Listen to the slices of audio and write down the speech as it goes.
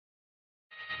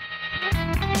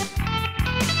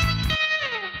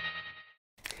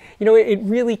You know, it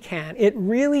really can. It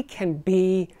really can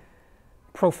be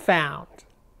profound.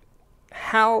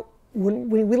 How, when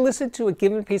we listen to a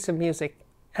given piece of music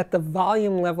at the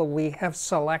volume level we have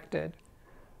selected,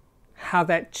 how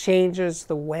that changes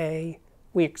the way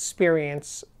we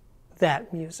experience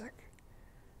that music.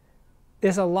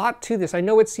 There's a lot to this. I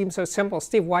know it seems so simple.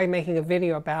 Steve, why are you making a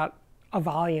video about a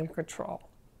volume control?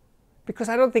 Because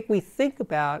I don't think we think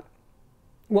about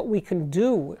what we can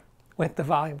do with the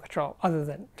volume control other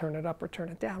than turn it up or turn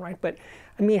it down, right? But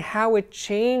I mean, how it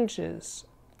changes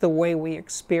the way we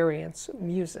experience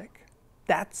music.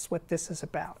 That's what this is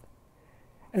about.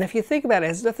 And if you think about it, it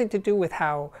has nothing to do with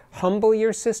how humble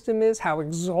your system is, how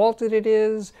exalted it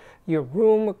is, your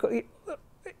room.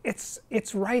 It's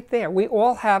right there. We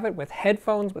all have it with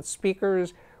headphones, with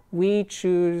speakers. We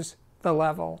choose the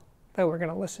level that we're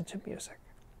going to listen to music.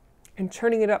 And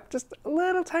turning it up just a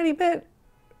little tiny bit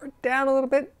or down a little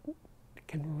bit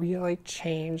can really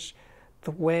change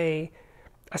the way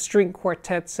a string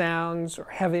quartet sounds, or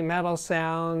heavy metal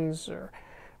sounds, or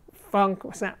funk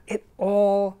sound. It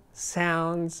all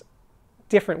sounds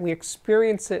different. We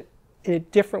experience it in a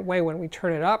different way when we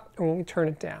turn it up and when we turn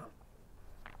it down.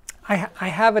 I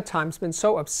have at times been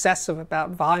so obsessive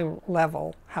about volume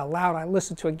level, how loud I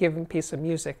listen to a given piece of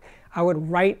music, I would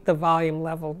write the volume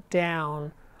level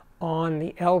down on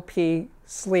the LP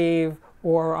sleeve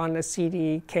or on the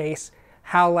CD case.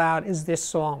 How loud is this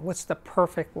song? What's the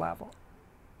perfect level?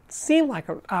 It seemed like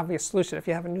an obvious solution. If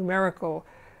you have a numerical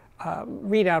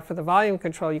readout for the volume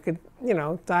control, you could,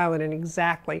 dial it in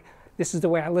exactly. This is the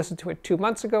way I listened to it 2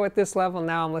 months ago at this level.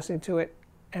 Now I'm listening to it,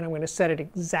 and I'm going to set it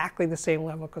exactly the same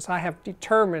level because I have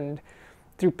determined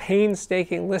through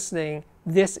painstaking listening,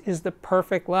 this is the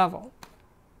perfect level.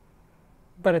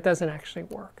 But it doesn't actually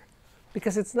work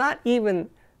because it's not even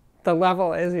the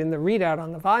level as in the readout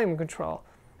on the volume control.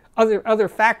 Other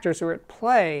factors are at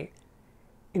play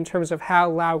in terms of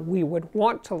how loud we would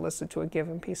want to listen to a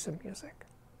given piece of music.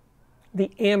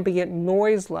 The ambient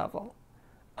noise level,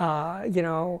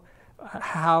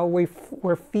 how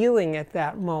we're feeling at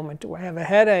that moment. Do I have a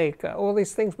headache? All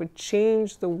these things would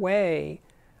change the way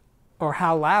or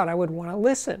how loud I would want to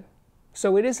listen.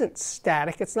 So it isn't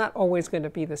static. It's not always going to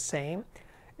be the same.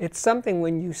 It's something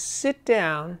when you sit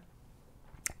down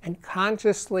and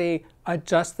consciously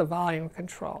adjust the volume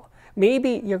control.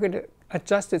 Maybe you're going to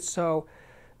adjust it so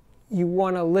you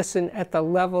want to listen at the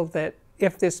level that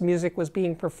if this music was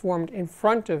being performed in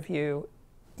front of you,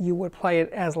 you would play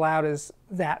it as loud as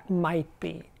that might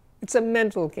be. It's a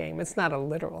mental game. It's not a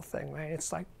literal thing, right?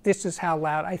 It's like, this is how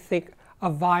loud I think a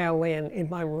violin in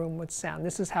my room would sound.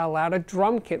 This is how loud a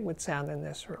drum kit would sound in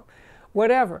this room.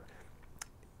 Whatever.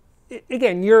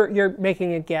 Again, you're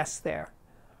making a guess there.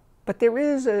 But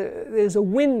there's a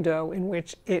window in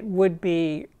which it would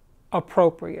be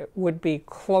appropriate, would be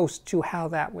close to how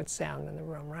that would sound in the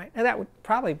room, right? And that would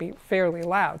probably be fairly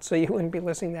loud, so you wouldn't be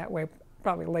listening that way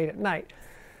probably late at night.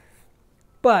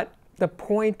 But the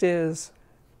point is,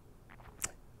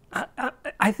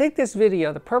 I think this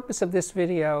video, the purpose of this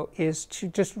video is to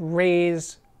just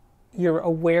raise your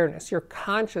awareness, your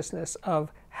consciousness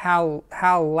of how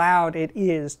loud it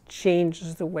is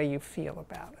changes the way you feel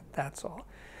about it. That's all.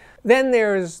 Then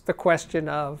there's the question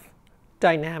of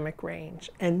dynamic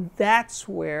range. And that's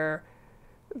where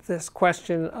this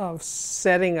question of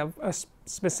setting a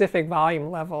specific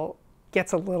volume level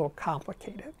gets a little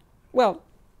complicated. Well,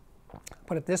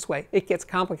 put it this way, it gets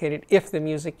complicated if the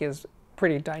music is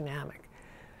pretty dynamic.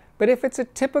 But if it's a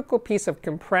typical piece of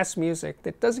compressed music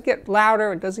that doesn't get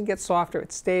louder, it doesn't get softer,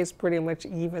 it stays pretty much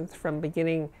even from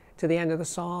beginning to the end of the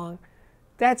song,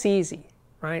 that's easy,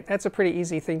 right? That's a pretty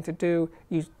easy thing to do.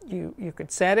 You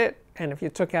could set it, and if you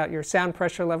took out your sound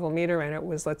pressure level meter and it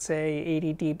was, let's say,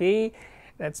 80 dB,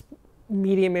 that's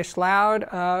medium-ish loud,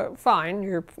 fine,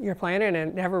 you're playing it, and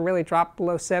it never really dropped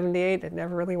below 78, it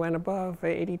never really went above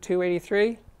 82,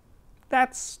 83.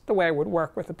 That's the way it would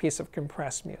work with a piece of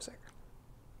compressed music.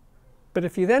 But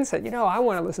if you then said, I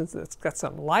want to listen to this, it's got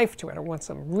some life to it, I want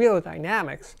some real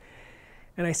dynamics,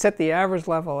 and I set the average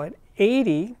level at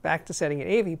 80, back to setting at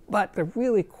 80, but the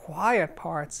really quiet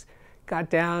parts got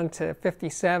down to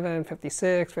 57,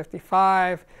 56,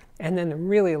 55, and then the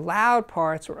really loud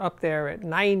parts were up there at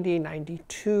 90,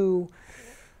 92.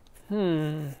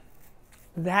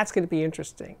 That's going to be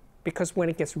interesting, because when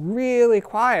it gets really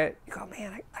quiet, you go,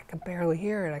 man, I can barely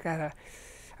hear it. I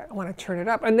want to turn it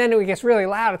up. And then when it gets really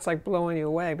loud, it's like blowing you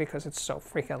away because it's so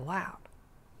freaking loud.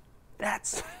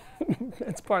 That's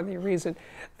part of the reason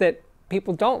that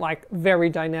people don't like very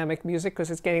dynamic music,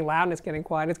 because it's getting loud and it's getting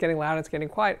quiet, it's getting loud and it's getting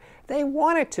quiet. They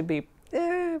want it to be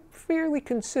fairly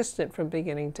consistent from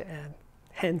beginning to end.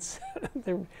 Hence,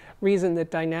 the reason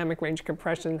that dynamic range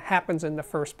compression happens in the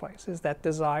first place is that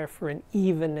desire for an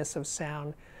evenness of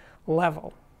sound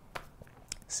level,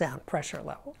 sound pressure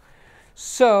level.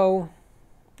 So,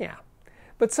 yeah.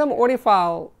 But some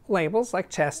audiophile labels like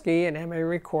Chesky and MA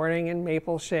Recording and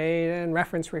Maple Shade and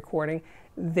Reference Recording,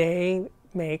 they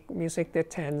make music that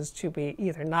tends to be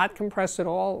either not compressed at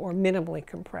all or minimally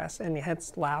compressed, and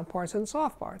hence loud parts and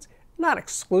soft parts. Not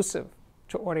exclusive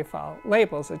to audiophile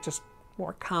labels, it's just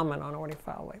more common on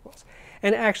audiophile labels.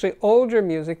 And actually older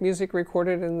music, music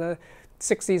recorded in the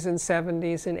 60s and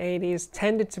 70s and 80s,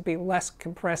 tended to be less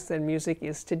compressed than music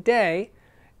is today,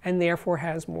 and therefore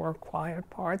has more quiet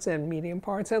parts and medium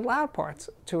parts and loud parts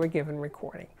to a given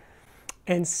recording.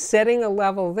 And setting a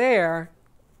level there,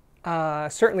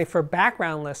 certainly for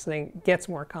background listening, gets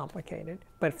more complicated.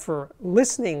 But for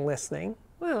listening,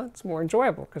 well, it's more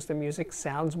enjoyable because the music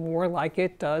sounds more like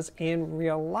it does in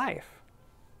real life.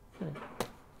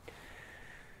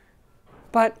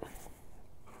 But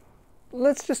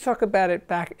let's just talk about it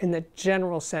back in the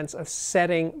general sense of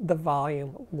setting the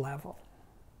volume level.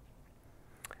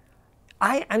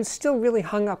 I'm still really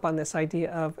hung up on this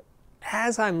idea of,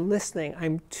 as I'm listening,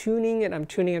 I'm tuning it,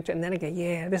 and then I go,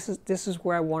 yeah, this is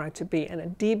where I want it to be. And a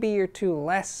dB or two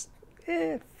less,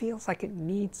 it feels like it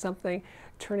needs something.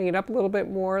 Turning it up a little bit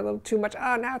more, a little too much.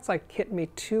 Oh, now it's like hitting me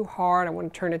too hard. I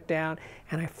want to turn it down.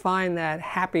 And I find that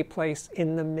happy place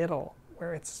in the middle,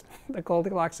 where it's the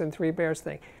Goldilocks and Three Bears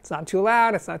thing. It's not too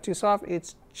loud, it's not too soft,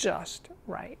 it's just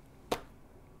right.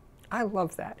 I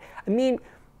love that. I mean,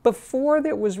 before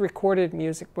there was recorded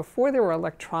music, before there were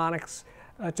electronics,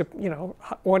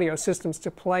 audio systems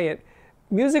to play it,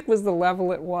 music was the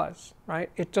level it was,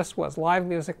 right? It just was. Live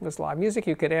music was live music.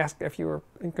 You could ask, if you were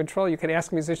in control, you could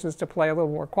ask musicians to play a little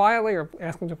more quietly or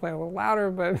ask them to play a little louder,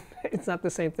 but it's not the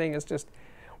same thing as just,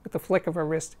 with the flick of a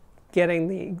wrist, getting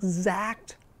the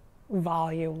exact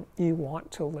volume you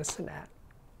want to listen at.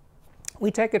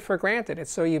 We take it for granted.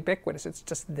 It's so ubiquitous. It's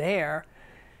just there.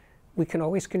 We can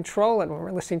always control it when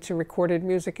we're listening to recorded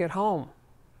music at home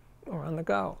or on the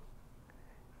go.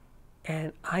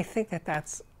 And I think that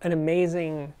that's an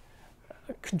amazing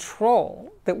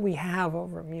control that we have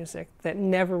over music that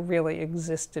never really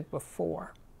existed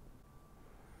before.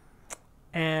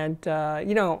 And,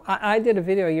 I did a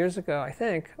video years ago, I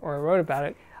think, or I wrote about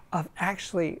it, of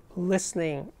actually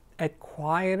listening at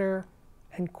quieter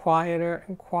and quieter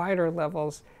and quieter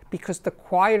levels, because the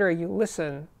quieter you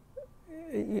listen,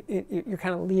 you're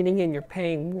kind of leaning in, you're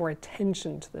paying more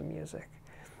attention to the music.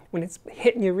 When it's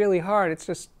hitting you really hard, it's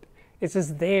just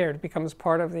there, it becomes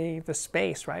part of the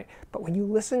space, right? But when you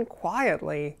listen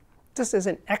quietly, just as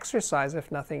an exercise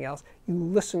if nothing else, you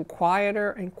listen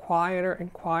quieter and quieter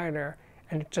and quieter,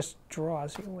 and it just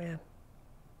draws you in.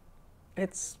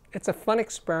 It's a fun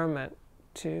experiment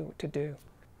to do.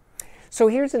 So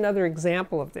here's another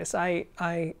example of this. I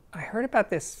heard about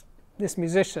this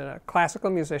musician, a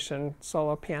classical musician,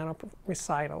 solo piano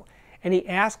recital, and he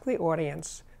asked the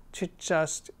audience to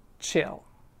just chill.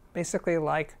 Basically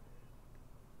like,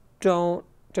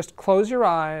 just close your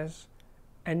eyes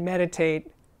and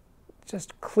meditate,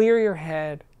 just clear your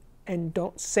head and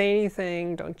don't say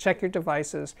anything, don't check your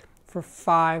devices for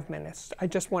 5 minutes. I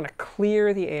just want to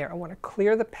clear the air. I want to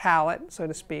clear the palate, so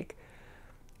to speak,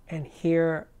 and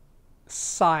hear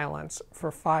silence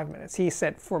for 5 minutes. He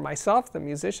said, for myself, the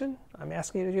musician, I'm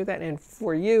asking you to do that, and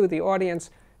for you, the audience,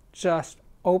 just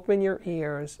open your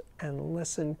ears and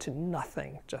listen to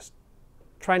nothing. Just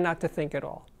try not to think at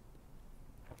all.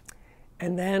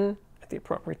 And then, at the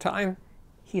appropriate time,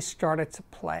 he started to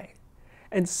play.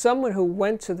 And someone who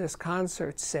went to this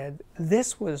concert said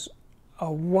this was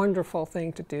a wonderful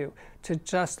thing to do, to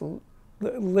just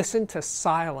listen to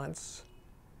silence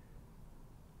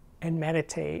and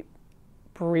meditate,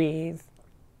 breathe,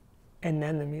 and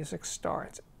then the music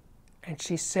starts. And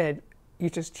she said,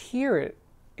 you just hear it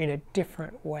in a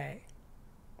different way.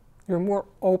 You're more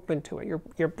open to it.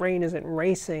 Your brain isn't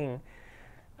racing,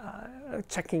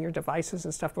 checking your devices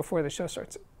and stuff before the show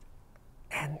starts.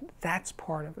 And that's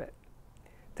part of it.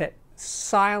 That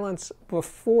silence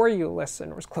before you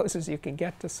listen, or as close as you can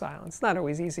get to silence. It's not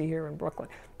always easy here in Brooklyn,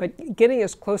 but getting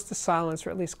as close to silence, or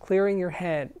at least clearing your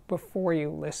head before you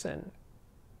listen,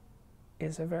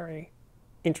 is a very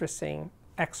interesting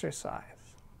exercise.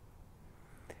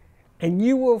 And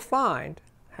you will find,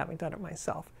 having done it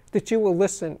myself, that you will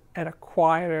listen at a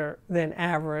quieter than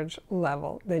average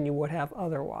level than you would have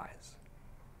otherwise,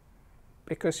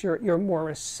 because you're more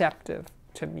receptive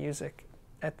to music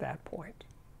at that point.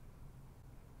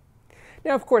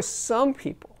 Now, of course, some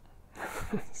people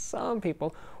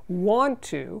want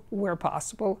to, where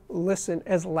possible, listen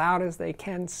as loud as they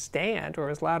can stand or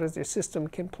as loud as their system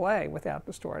can play without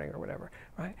distorting or whatever,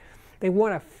 right? They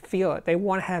want to feel it. They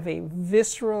want to have a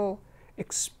visceral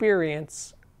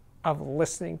experience of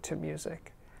listening to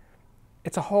music.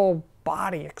 It's a whole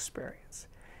body experience.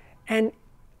 And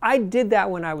I did that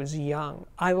when I was young.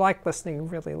 I like listening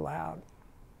really loud.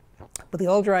 But the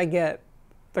older I get,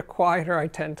 the quieter I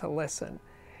tend to listen.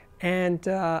 And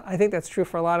I think that's true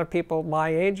for a lot of people my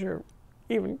age or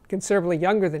even considerably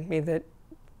younger than me, that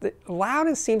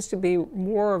loudness seems to be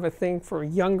more of a thing for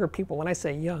younger people. When I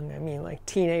say young, I mean like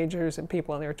teenagers and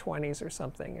people in their 20s or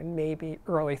something, and maybe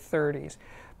early 30s.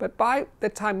 But by the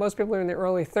time most people are in their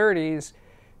early 30s,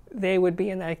 they would be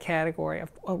in that category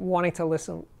of wanting to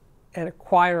listen at a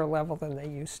quieter level than they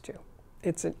used to.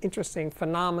 It's an interesting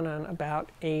phenomenon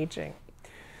about aging.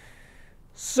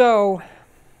 So,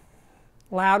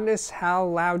 loudness, how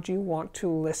loud you want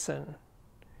to listen,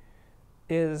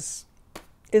 is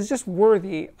just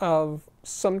worthy of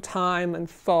some time and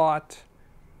thought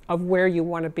of where you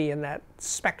want to be in that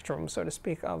spectrum, so to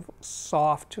speak, of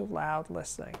soft to loud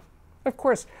listening. Of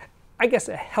course, I guess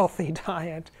a healthy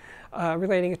diet,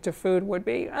 relating it to food, would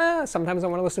be, sometimes I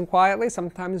want to listen quietly,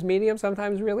 sometimes medium,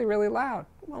 sometimes really, really loud.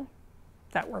 Well,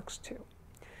 that works too.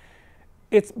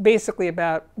 It's basically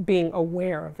about being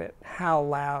aware of it. How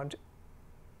loud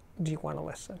do you want to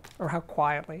listen? Or how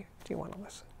quietly do you want to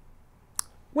listen?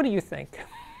 What do you think?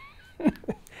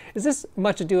 Is this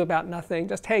much ado about nothing?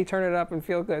 Just, hey, turn it up and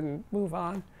feel good and move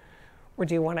on? Or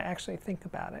do you want to actually think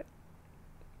about it?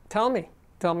 Tell me.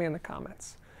 Tell me in the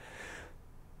comments.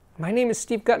 My name is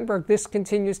Steve Guttenberg. This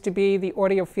continues to be the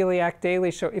Audiophiliac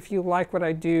Daily Show. If you like what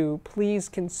I do, please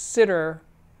consider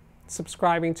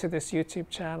subscribing to this YouTube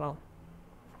channel.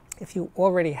 If you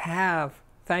already have,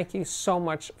 thank you so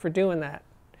much for doing that.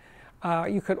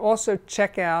 You could also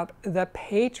check out the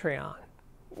Patreon.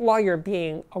 While you're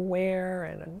being aware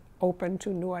and open to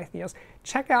new ideas,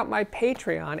 check out my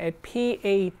Patreon at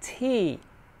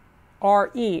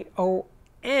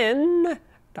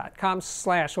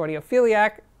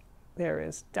patreon.com/audiophiliac. There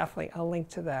is definitely a link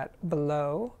to that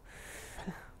below.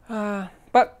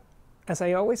 But as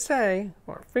I always say,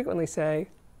 or frequently say,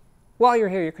 while you're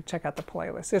here, you could check out the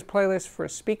playlist. There's playlists for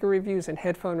speaker reviews and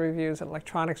headphone reviews and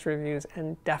electronics reviews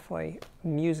and definitely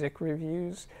music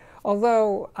reviews.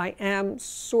 Although I am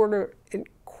sort of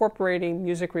incorporating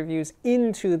music reviews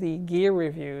into the gear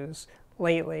reviews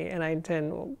lately, and I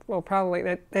intend, well, probably,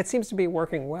 that seems to be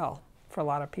working well for a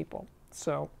lot of people.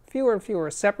 So fewer and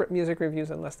fewer separate music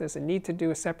reviews unless there's a need to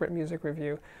do a separate music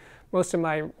review. Most of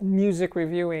my music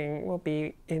reviewing will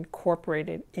be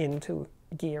incorporated into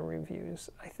gear reviews,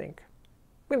 I think.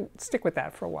 We'll stick with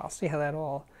that for a while, see how that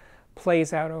all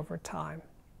plays out over time.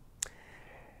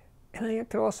 And I have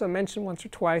to also mention once or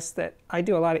twice that I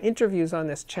do a lot of interviews on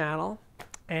this channel.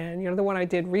 And the one I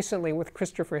did recently with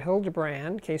Christopher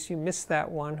Hildebrand, in case you missed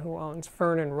that one, who owns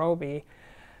Fern and Roby.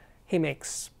 He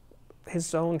makes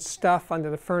his own stuff under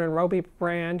the Fern and Roby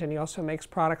brand, and he also makes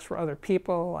products for other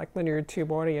people like Linear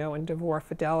Tube Audio and DeVore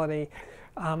Fidelity.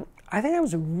 I think that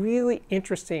was a really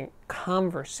interesting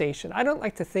conversation. I don't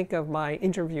like to think of my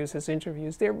interviews as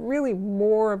interviews. They're really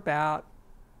more about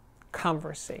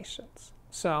conversations.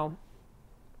 So,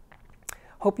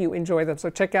 hope you enjoy them. So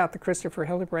check out the Christopher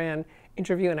Hildebrand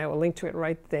interview, and I will link to it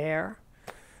right there.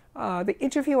 The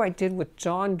interview I did with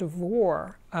John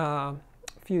DeVore a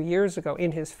few years ago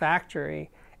in his factory,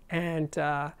 and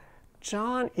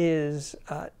John is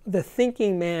the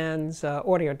thinking man's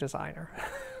audio designer.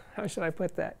 How should I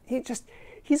put that?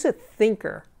 He's a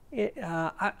thinker.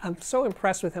 I'm so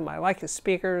impressed with him. I like his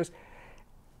speakers,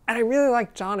 and I really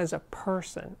like John as a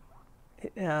person.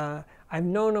 I've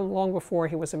known him long before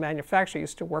he was a manufacturer. He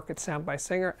used to work at Sound by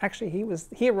Singer. Actually,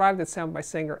 he arrived at Sound by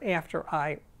Singer after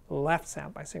I left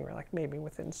Sound by Singer, like maybe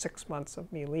within 6 months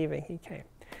of me leaving, he came.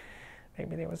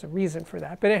 Maybe there was a reason for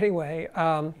that. But anyway,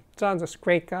 John's a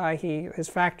great guy. His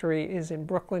factory is in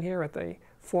Brooklyn here at the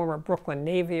former Brooklyn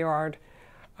Navy Yard.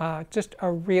 Just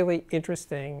a really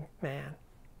interesting man.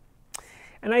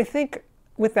 And I think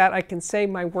with that, I can say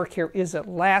my work here is at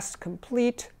last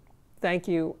complete. Thank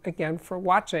you again for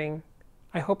watching.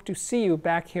 I hope to see you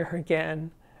back here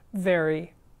again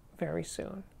very, very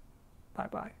soon.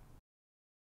 Bye-bye.